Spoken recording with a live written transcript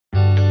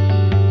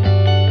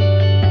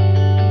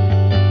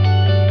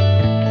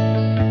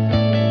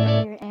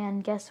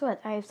guess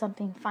what? I have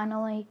something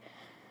finally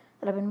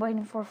that I've been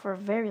waiting for a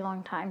very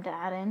long time to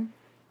add in.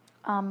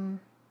 I'm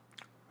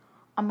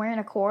wearing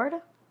a cord,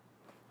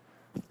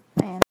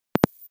 and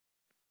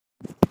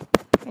you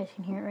guys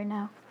can hear it right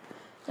now.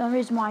 The only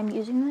reason why I'm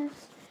using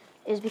this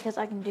is because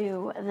I can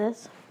do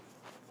this,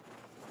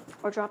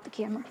 or drop the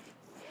camera,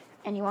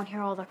 and you won't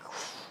hear all the,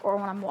 or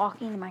when I'm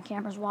walking and my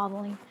camera's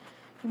wobbling,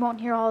 you won't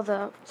hear all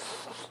the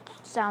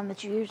sound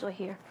that you usually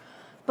hear.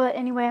 But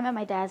anyway, I'm at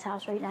my dad's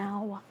house right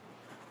now.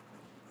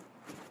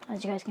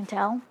 As you guys can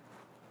tell,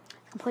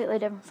 completely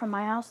different from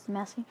my house. It's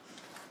messy.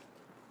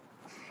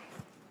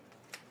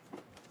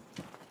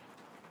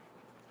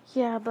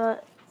 Yeah,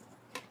 but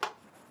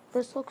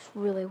this looks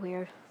really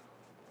weird.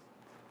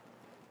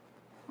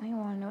 I don't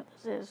want to know what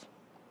this is.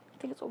 I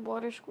think it's a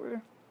water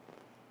squirter.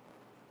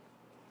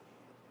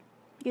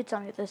 You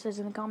tell me what this is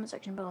in the comment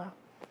section below.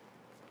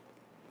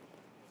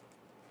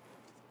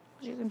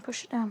 You can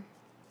push it down.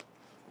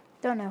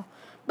 Don't know.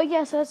 But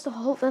yeah, so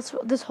that's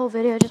this whole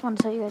video. I just wanted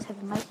to tell you guys I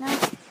have a mic now.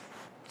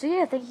 So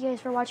yeah, thank you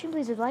guys for watching.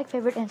 Please leave a like,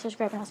 favorite, and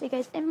subscribe. And I'll see you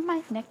guys in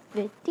my next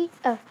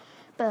video.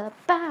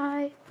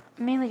 Bye-bye.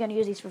 I'm mainly going to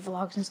use these for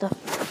vlogs and stuff.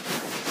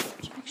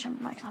 Just make sure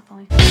my mic's not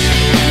falling.